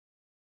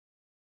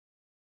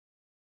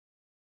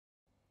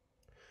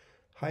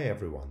Hi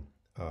everyone.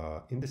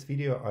 In this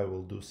video I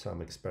will do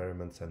some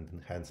experiments and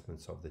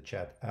enhancements of the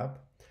chat app.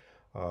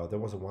 There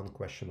was one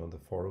question on the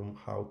forum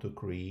how to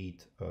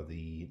create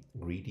the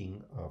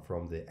greeting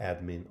from the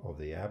admin of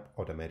the app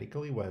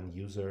automatically when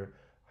user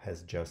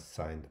has just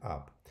signed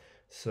up.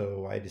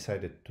 So I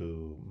decided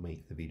to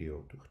make the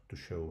video to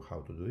show how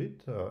to do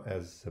it.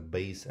 As a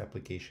base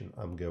application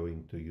I'm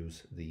going to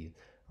use the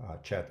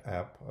chat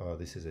app.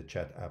 This is a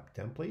chat app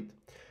template.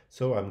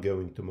 So I'm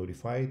going to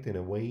modify it in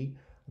a way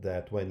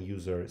that when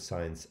user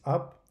signs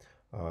up,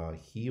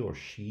 he or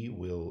she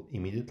will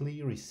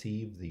immediately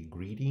receive the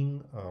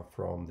greeting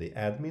from the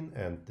admin,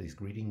 and this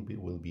greeting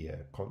will be a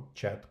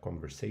chat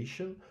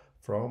conversation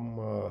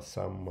from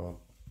some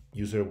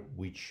user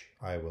which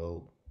I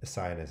will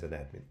assign as an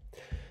admin.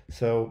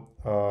 So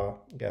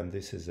again,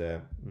 this is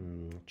a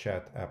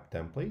chat app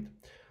template.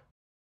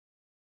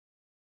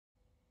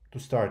 To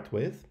start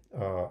with,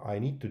 I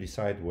need to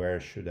decide where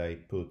should I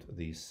put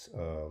this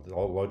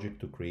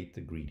logic to create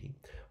the greeting.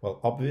 Well,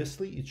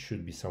 obviously it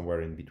should be somewhere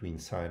in between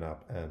sign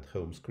up and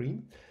home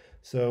screen.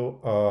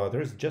 So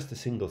there's just a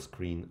single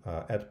screen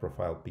add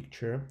profile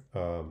picture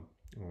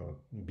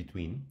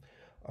between.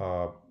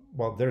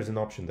 Well, there's an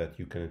option that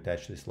you can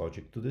attach this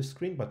logic to this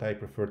screen, but I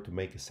prefer to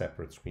make a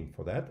separate screen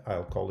for that.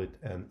 I'll call it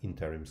an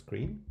interim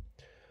screen.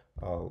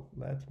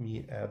 Let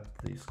me add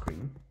the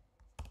screen.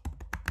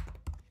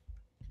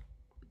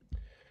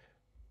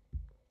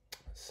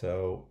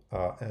 So,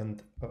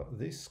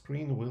 this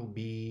screen will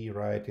be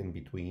right in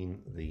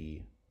between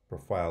the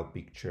profile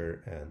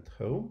picture and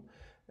home.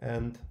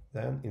 And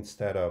then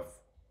instead of,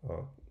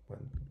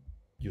 when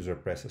user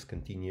presses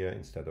continue,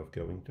 instead of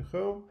going to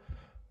home,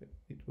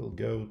 it will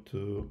go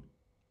to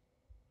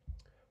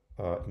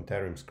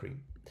interim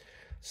screen.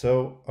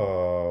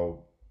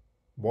 So,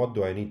 what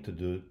do I need to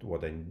do?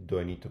 What do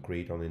I need to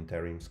create on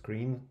interim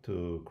screen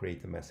to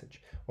create the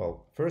message?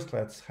 Well, first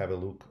let's have a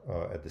look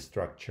at the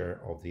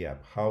structure of the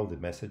app, how the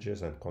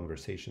messages and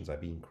conversations are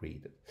being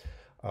created.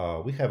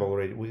 We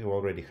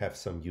already have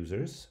some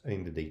users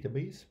in the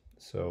database,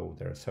 so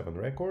there are 7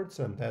 records,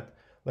 and that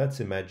let's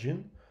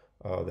imagine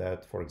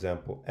that, for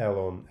example,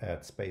 Elon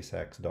at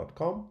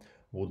spacex.com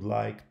would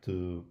like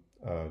to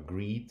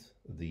greet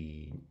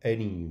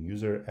any new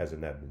user as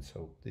an admin.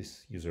 So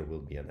this user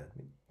will be an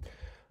admin.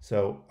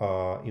 So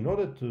in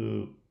order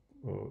to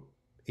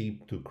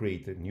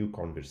create a new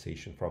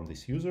conversation from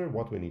this user,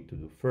 what we need to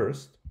do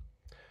first,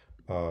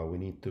 we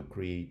need to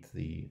create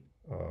the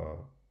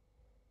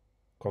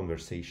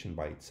conversation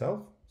by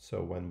itself.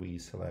 So when we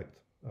select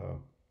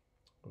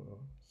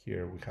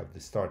here, we have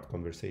the start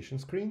conversation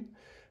screen,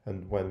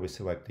 and when we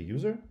select the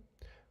user,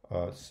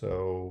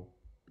 so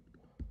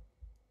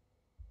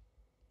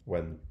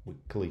when we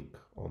click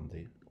on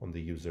the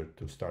user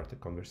to start a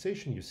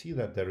conversation, you see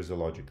that there is a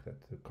logic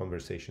that the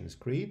conversation is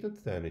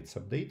created, then it's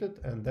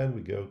updated, and then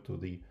we go to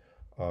the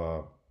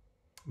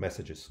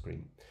messages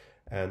screen.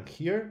 And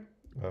here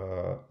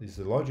is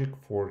the logic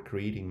for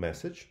creating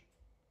message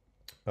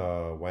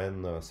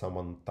when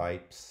someone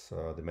types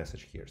the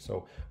message here.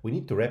 So we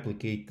need to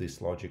replicate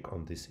this logic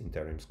on this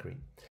interim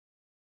screen.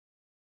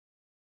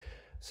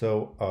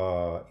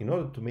 So in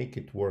order to make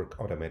it work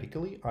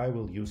automatically, I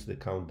will use the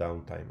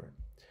countdown timer.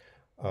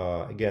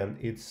 Again,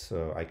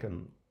 I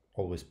can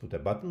always put a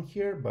button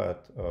here,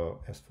 but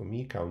as for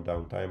me,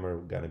 countdown timer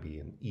gonna be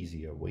an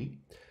easier way.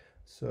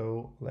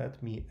 So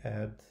let me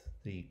add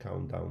the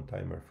countdown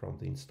timer from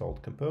the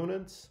installed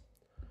components.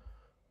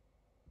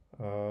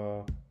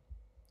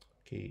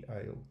 Okay,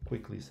 I'll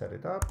quickly set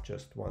it up,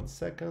 just 1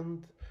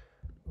 second,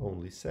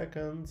 only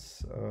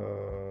seconds.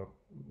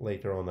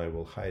 Later on I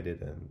will hide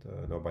it and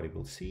nobody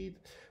will see it.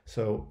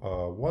 So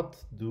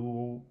what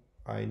do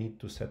I need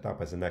to set up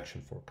as an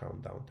action for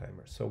countdown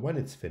timer? So when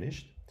it's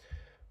finished,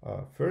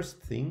 first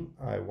thing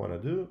I want to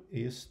do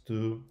is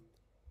to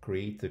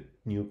create a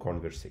new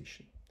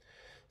conversation.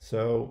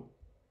 So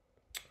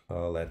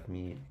let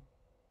me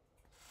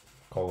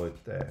call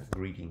it a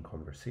greeting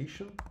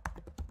conversation.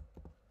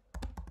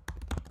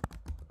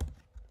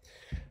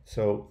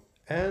 So,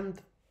 and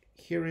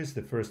here is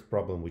the first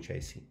problem which I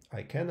see.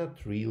 I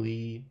cannot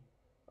really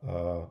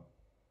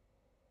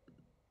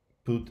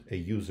put a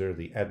user,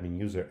 the admin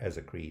user, as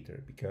a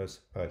creator,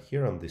 because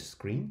here on this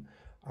screen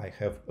I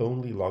have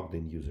only logged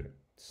in user.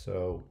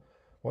 So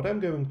what I'm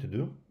going to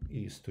do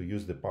is to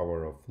use the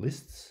power of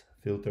lists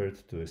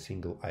filtered to a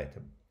single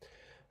item.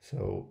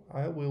 So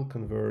I will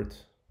convert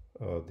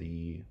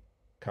the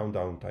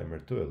countdown timer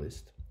to a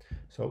list.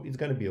 So it's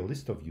going to be a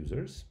list of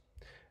users,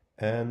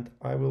 and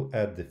I will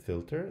add the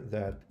filter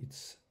that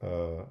it's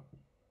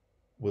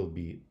will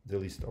be the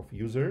list of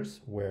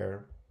users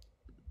where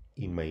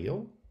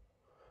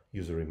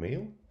user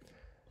email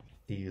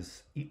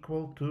is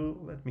equal to,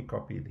 let me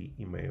copy the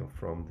email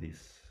from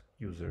this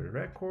user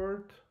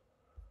record,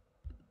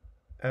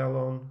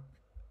 Elon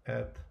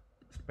at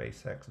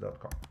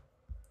spacex.com.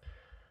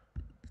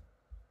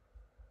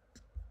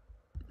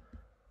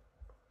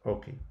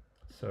 Okay,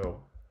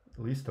 so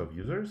list of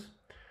users.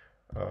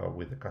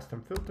 with a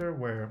custom filter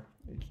where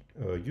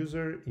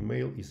user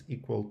email is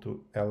equal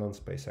to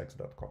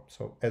ellenspacex.com.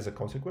 So as a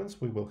consequence,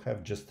 we will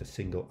have just a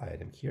single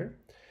item here.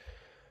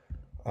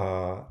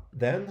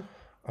 Then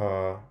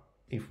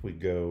if we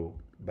go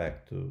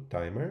back to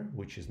timer,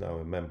 which is now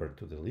a member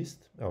to the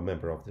list, a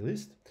member of the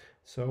list,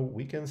 so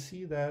we can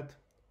see that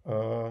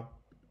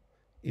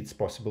it's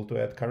possible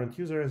to add current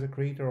user as a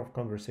creator of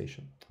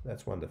conversation.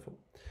 That's wonderful.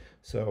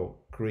 So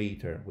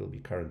creator will be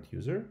current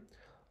user.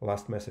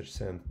 Last message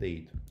sent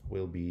date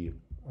will be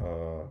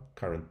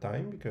current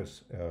time,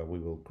 because we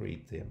will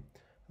create the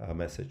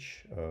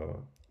message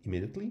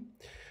immediately.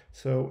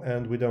 So,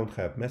 and we don't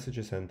have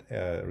messages and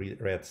read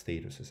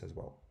statuses as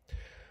well.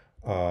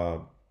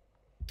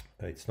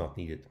 It's not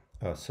needed.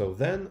 So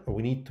then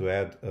we need to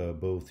add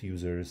both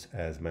users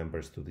as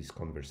members to this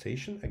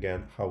conversation.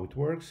 Again, how it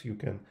works, you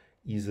can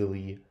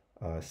easily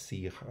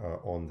see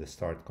on the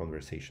start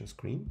conversation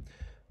screen.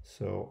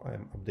 So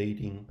I'm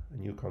updating a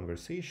new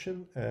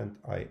conversation and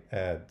I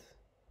add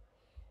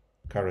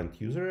current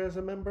user as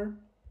a member.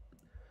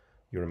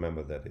 You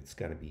remember that it's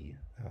going to be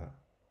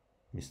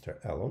Mr.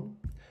 Allen.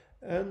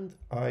 And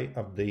I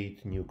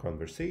update new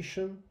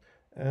conversation,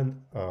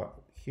 and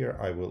here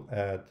I will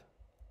add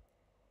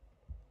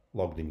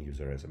logged in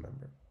user as a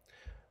member.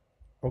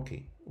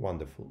 Okay,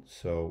 wonderful.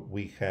 So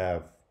we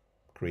have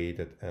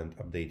created and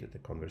updated the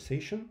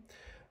conversation.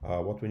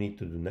 What we need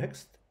to do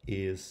next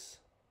is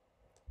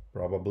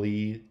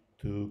probably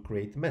to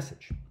create a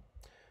message.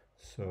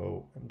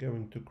 So I'm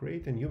going to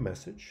create a new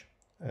message,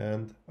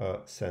 and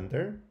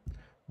sender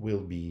will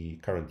be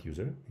current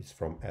user. It's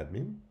from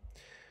admin.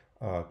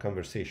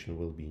 Conversation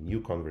will be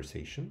new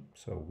conversation,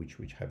 so which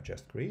we have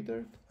just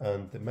created,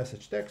 and the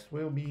message text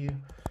will be,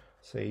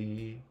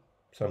 say,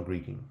 some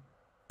greeting.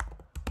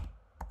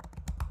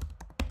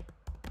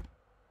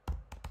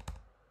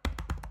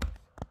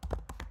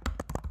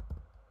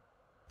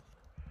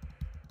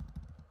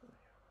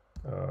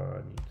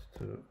 Need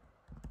to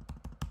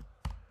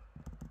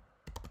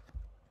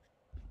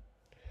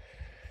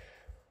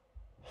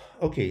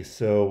okay,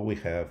 so we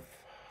have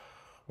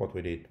what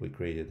we did. We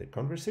created a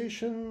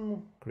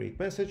conversation, create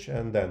message,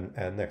 and then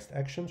next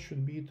action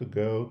should be to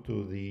go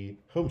to the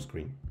home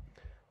screen.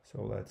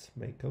 So let's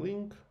make a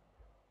link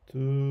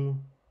to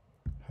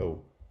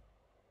home.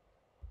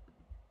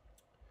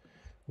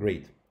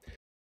 Great.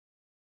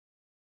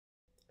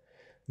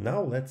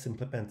 Now let's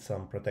implement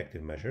some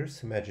protective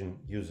measures. Imagine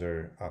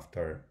user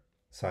after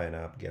sign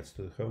up gets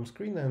to the home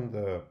screen and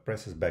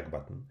presses back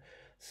button.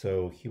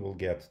 So he will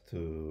get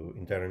to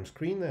interim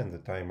screen and the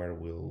timer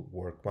will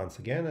work once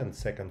again, and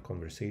second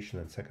conversation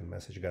and second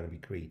message gonna be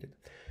created.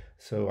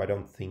 So I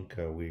don't think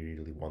we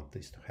really want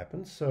this to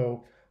happen.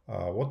 So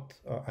what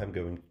I'm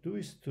going to do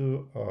is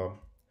to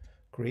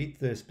create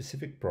the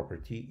specific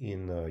property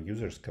in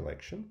users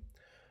collection.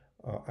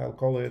 I'll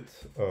call it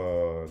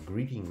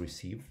greeting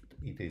received.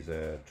 It is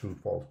a true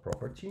false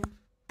property.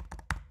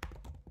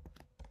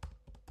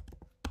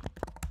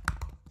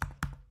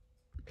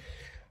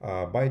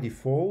 By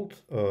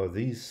default,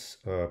 this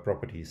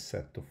property is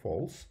set to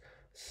false.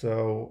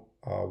 So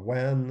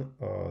when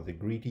the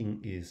greeting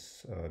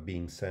is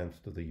being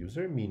sent to the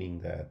user, meaning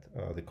that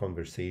the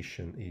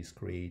conversation is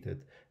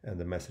created and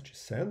the message is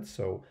sent,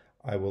 so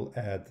I will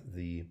add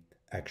the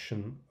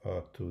action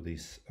to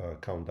this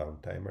countdown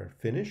timer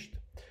finished.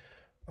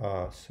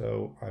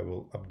 So I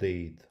will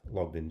update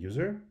logged in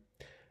user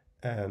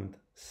and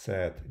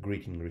set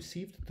greeting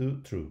received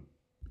to true.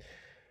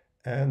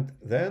 And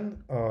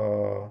then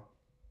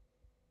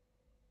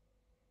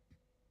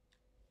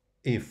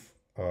if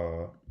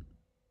I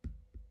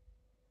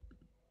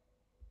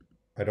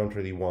don't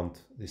really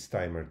want this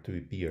timer to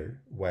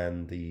appear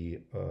when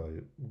the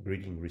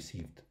greeting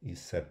received is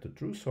set to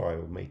true, so I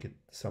will make it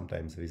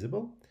sometimes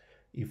visible.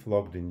 If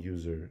logged in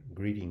user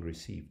greeting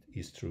received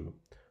is true,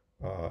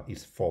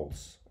 is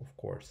false, of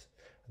course,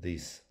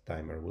 this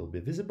timer will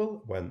be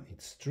visible. When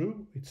it's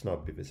true, it's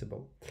not be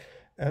visible.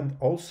 And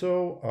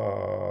also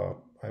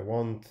I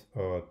want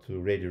to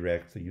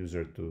redirect the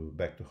user to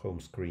back to home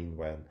screen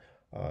when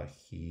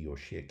he or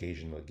she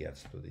occasionally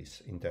gets to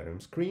this interim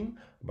screen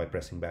by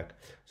pressing back.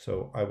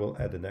 So I will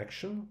add an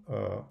action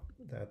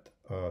that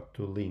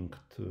to link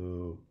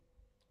to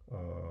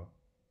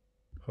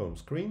home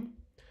screen,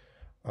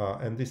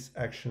 and this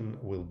action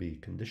will be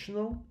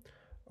conditional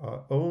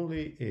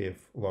only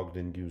if logged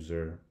in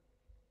user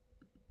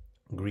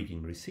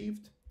greeting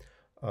received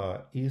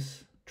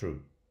is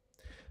true.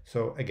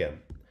 So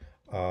again,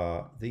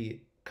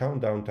 the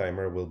countdown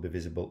timer will be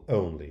visible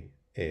only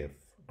if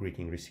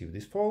greeting received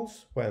is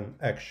false. When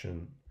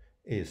action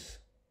is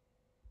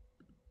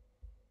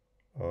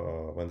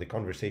when the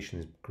conversation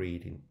is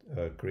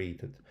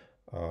created,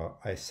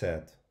 I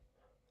set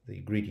the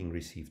greeting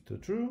received to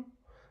true,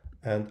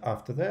 and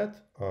after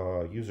that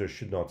user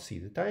should not see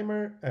the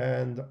timer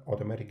and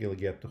automatically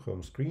get to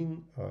home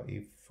screen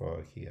if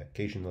he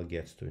occasionally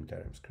gets to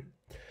interim screen.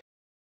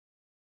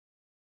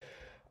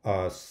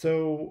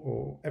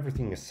 So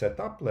everything is set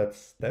up.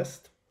 Let's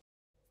test.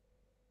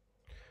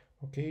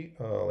 Okay,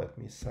 let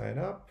me sign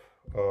up.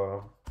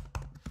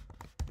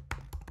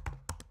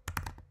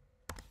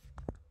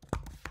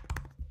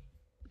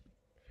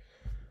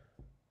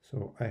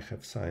 So I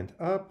have signed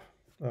up.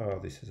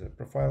 This is a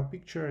profile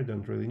picture, I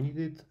don't really need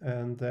it.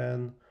 And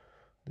then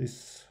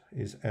this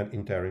is an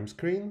interim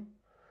screen,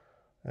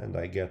 and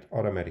I get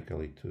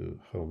automatically to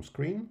home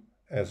screen.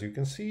 As you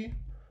can see,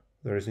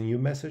 there is a new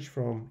message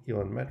from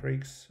Elon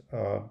Metrics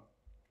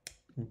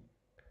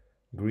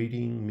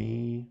greeting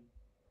me,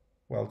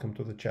 welcome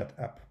to the chat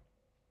app.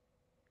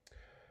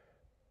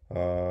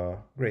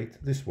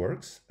 Great, this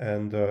works.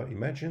 And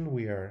imagine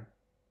we are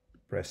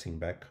pressing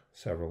back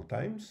several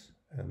times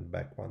and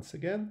back once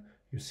again.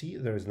 You see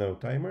there is no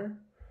timer,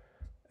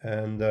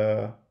 and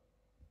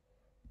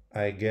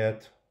I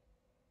get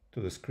to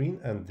the screen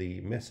and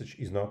the message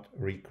is not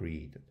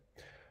recreated.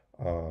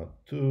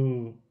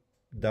 To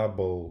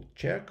double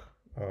check,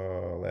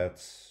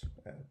 let's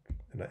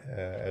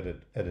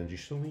add an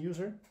additional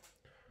user.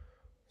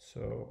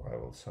 So I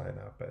will sign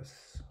up as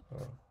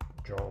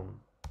John.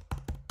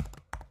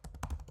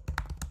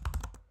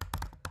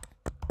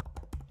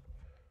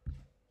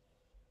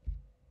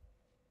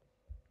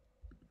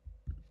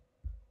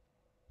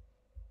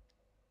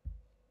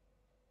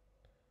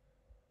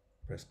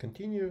 Press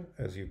continue.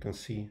 As you can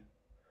see,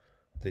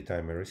 the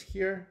timer is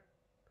here,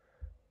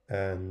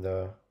 and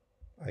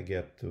I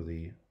get to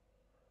the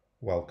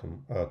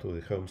welcome to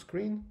the home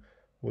screen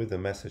with a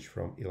message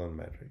from Elon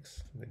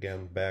Metrics.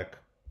 Again, back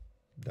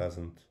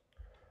doesn't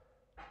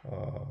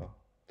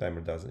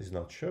timer is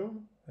not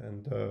shown,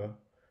 and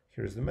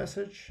here's the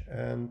message,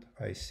 and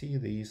I see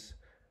these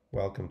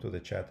welcome to the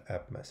chat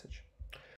app message.